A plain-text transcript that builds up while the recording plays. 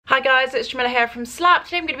guys, it's Jamila here from Slapp.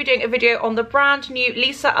 Today I'm going to be doing a video on the brand new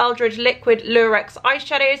Lisa Eldridge Liquid Lurex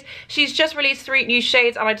eyeshadows. She's just released 3 new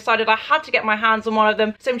shades and I decided I had to get my hands on one of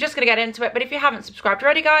them, so I'm just going to get into it. But if you haven't subscribed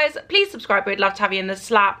already, guys, please subscribe. We'd love to have you in the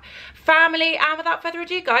Slapp family. And without further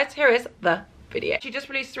ado, guys, here is the video. She just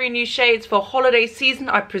released 3 new shades for holiday season,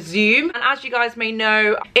 I presume. And as you guys may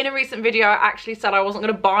know, in a recent video I actually said I wasn't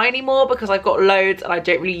going to buy any more because I've got loads and I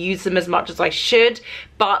don't really use them as much as I should.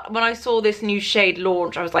 But when I saw this new shade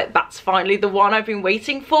launch, I was like, that's finally the one I've been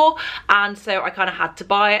waiting for. And so I kind of had to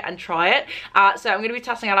buy it and try it. So I'm going to be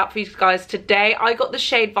testing it out for you guys today. I got the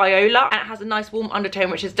shade Viola and it has a nice warm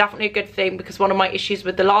undertone, which is definitely a good thing because one of my issues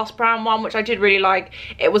with the last brown one, which I did really like,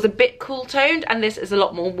 it was a bit cool toned and this is a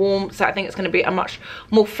lot more warm. So I think it's going to be a much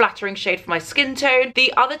more flattering shade for my skin tone.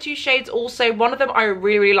 The other 2 shades also, one of them I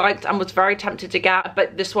really liked and was very tempted to get,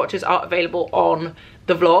 but the swatches are available on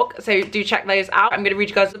the vlog, so do check those out. I'm going to read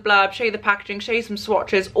you guys the blurb, show you the packaging, show you some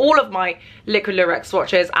swatches, all of my liquid Lurex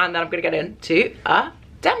swatches, and then I'm going to get into a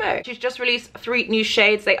demo. She's just released 3 new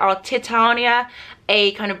shades. They are Titania,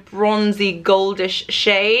 a kind of bronzy goldish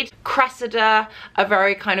shade, Cressida, a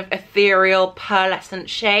very kind of ethereal pearlescent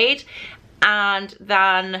shade, and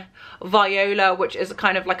then Viola, which is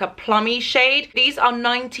kind of like a plummy shade. These are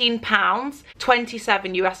 £19,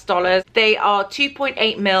 27 US dollars. They are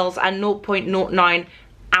 2.8 mils and 0.09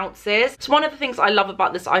 ounces. So one of the things I love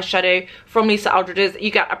about this eyeshadow from Lisa Eldridge is you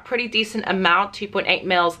get a pretty decent amount, 2.8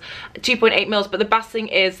 mils, but the best thing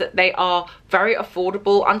is that they are very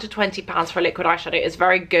affordable. Under £20 for a liquid eyeshadow is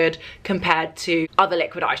very good compared to other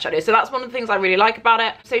liquid eyeshadows. So that's one of the things I really like about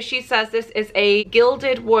it. So she says this is a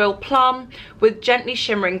gilded royal plum with gently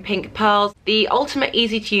shimmering pink pearls. The ultimate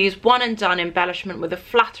easy to use one and done embellishment with a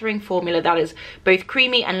flattering formula that is both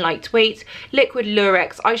creamy and lightweight. Liquid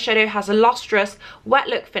Lurex eyeshadow has a lustrous, wet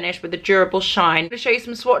look finish with a durable shine. I'm going to show you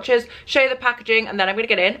some swatches, show you the packaging, and then I'm going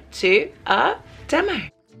to get into a demo.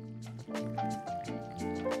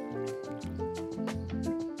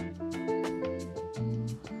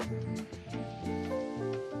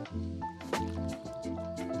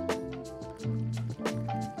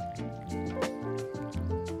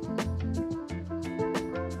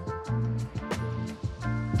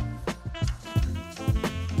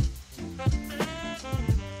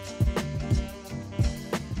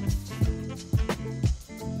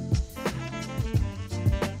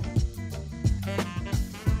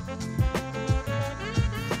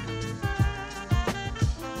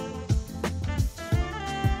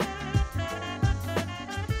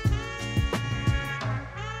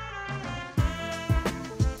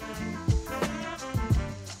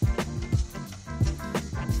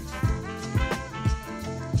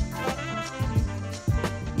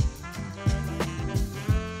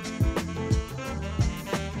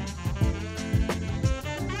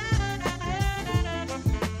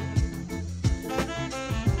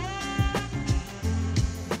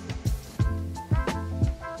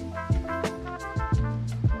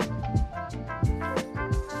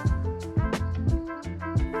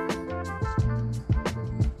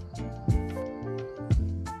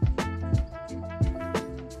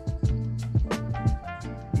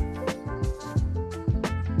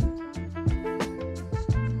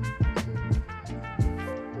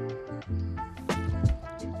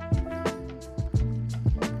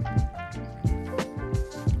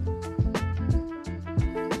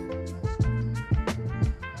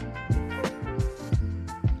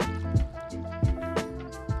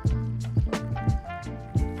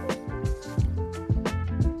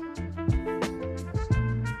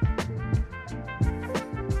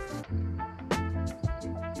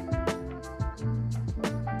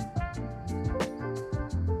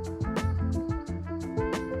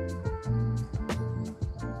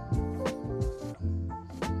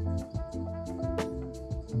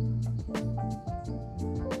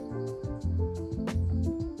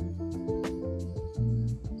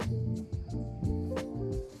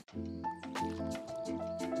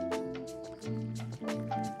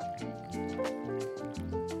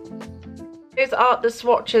 These are the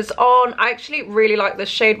swatches on. I actually really like this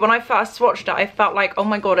shade. When I first swatched it, I felt like, oh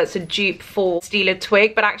my god, it's a dupe for Steeler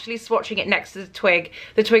Twig, but actually swatching it next to the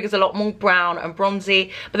twig is a lot more brown and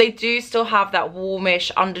bronzy, but they do still have that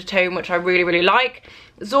warmish undertone, which I really, really like.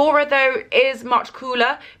 Zora though is much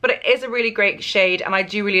cooler, but it is a really great shade and I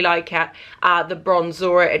do really like it. The bronze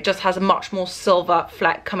Zora, it just has a much more silver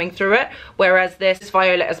fleck coming through it, whereas this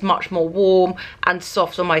Viola is much more warm and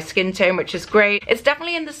soft on my skin tone, which is great. It's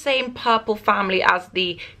definitely in the same purple family as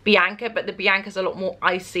the Bianca, but the Bianca's a lot more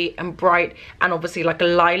icy and bright and obviously like a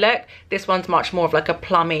lilac. This one's much more of like a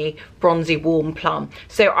plummy, bronzy, warm plum.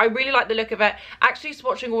 So I really like the look of it. Actually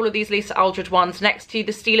swatching all of these Lisa Eldridge ones next to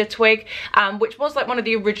the Stila Twig, which was like one of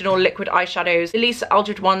the original liquid eyeshadows. The Lisa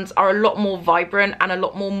Eldridge ones are a lot more vibrant and a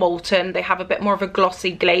lot more molten. They have a bit more of a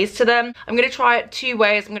glossy glaze to them. I'm going to try it two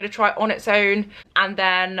ways. I'm going to try it on its own and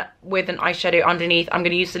then with an eyeshadow underneath. I'm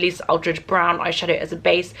going to use the Lisa Eldridge brown eyeshadow as a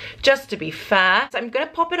base just to be fair. So I'm going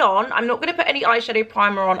to pop it on. I'm not going to put any eyeshadow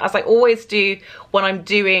primer on as I always do when I'm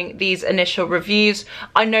doing these initial reviews.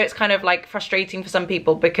 I know it's kind of like frustrating for some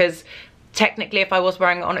people because technically if I was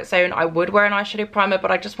wearing it on its own I would wear an eyeshadow primer,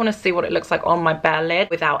 but I just want to see what it looks like on my bare lid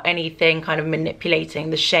without anything kind of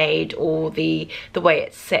manipulating the shade or the way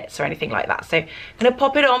it sits or anything like that. So I'm going to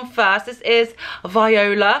pop it on first. This is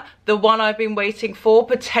Viola, the one I've been waiting for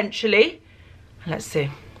potentially. Let's see.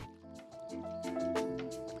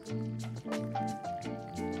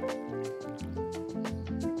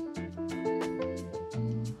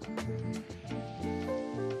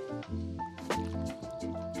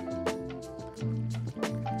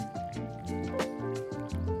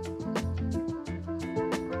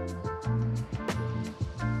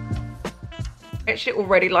 Actually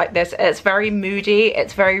already like this. It's very moody,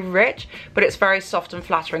 it's very rich, but it's very soft and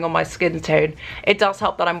flattering on my skin tone. It does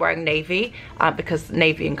help that I'm wearing navy because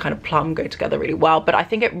navy and kind of plum go together really well, but I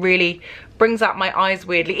think it really brings out my eyes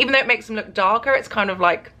weirdly. Even though it makes them look darker, it's kind of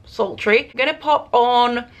like sultry. I'm gonna pop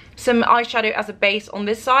on some eyeshadow as a base on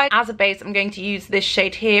this side. As a base, I'm going to use this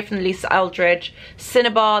shade here from Lisa Eldridge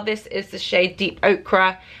Cinnabar. This is the shade Deep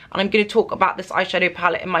Ochre, and I'm going to talk about this eyeshadow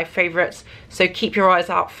palette in my favourites, so keep your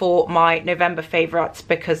eyes out for my November favourites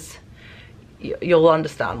because you'll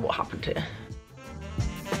understand what happened here.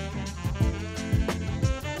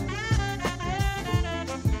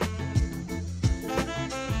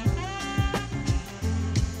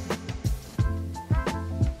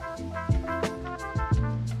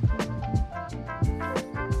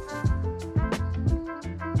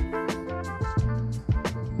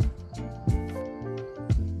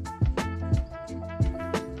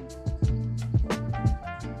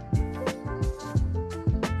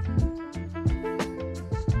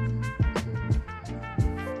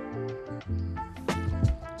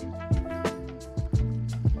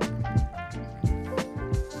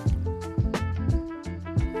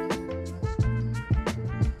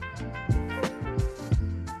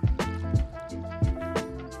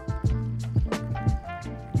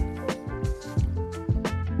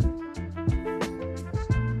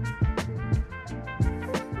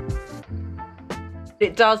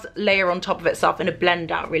 It does layer on top of itself and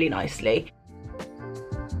blend out really nicely.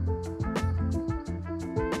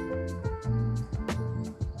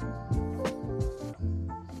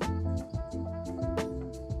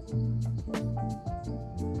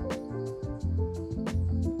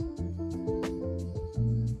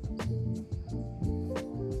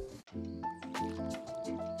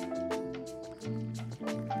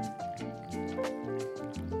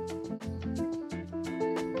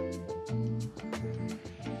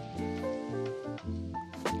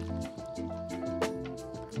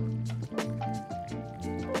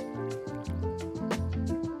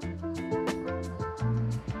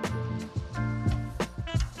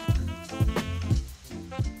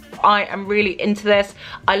 I am really into this.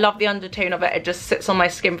 I love the undertone of it. It just sits on my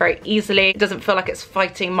skin very easily. It doesn't feel like it's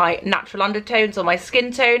fighting my natural undertones or my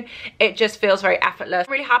skin tone. It just feels very effortless.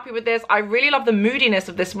 I'm really happy with this. I really love the moodiness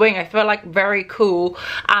of this wing. I feel like very cool,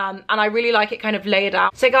 and I really like it kind of layered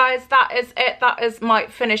out. So guys, that is it. That is my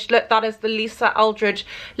finished look. That is the Lisa Eldridge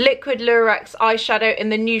Liquid Lurex eyeshadow in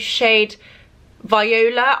the new shade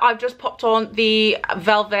Viola. I've just popped on the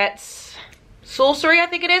Velvet Sorcery, I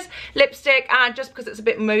think it is, lipstick, and just because it's a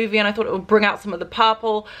bit mauvey and I thought it would bring out some of the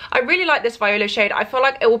purple. I really like this Viola shade. I feel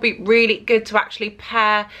like it will be really good to actually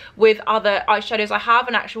pair with other eyeshadows I have,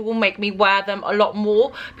 and actually will make me wear them a lot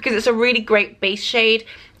more because it's a really great base shade,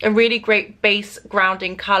 a really great base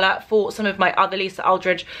grounding colour for some of my other Lisa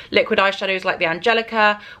Eldridge liquid eyeshadows, like the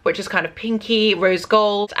Angelica, which is kind of pinky, rose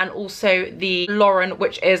gold, and also the Lauren,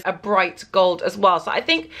 which is a bright gold as well. So I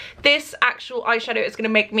think this actual eyeshadow is going to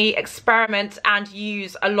make me experiment and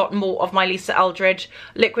use a lot more of my Lisa Eldridge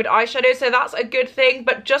liquid eyeshadow, so that's a good thing.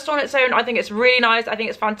 But just on its own, I think it's really nice. I think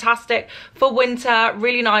it's fantastic for winter,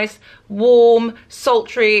 really nice warm,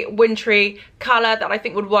 sultry, wintry colour that I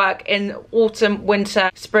think would work in autumn,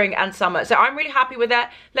 winter, spring and summer. So I'm really happy with it.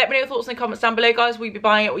 Let me know your thoughts in the comments down below, guys. Will you be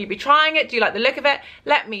buying it? Will you be trying it? Do you like the look of it?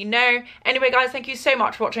 Let me know. Anyway, guys, thank you so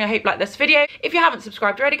much for watching. I hope you like this video. If you haven't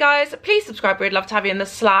subscribed already, guys, please subscribe. We'd love to have you in the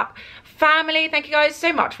Slapp family. Thank you guys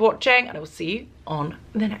so much for watching, and I will see you on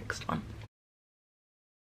the next one.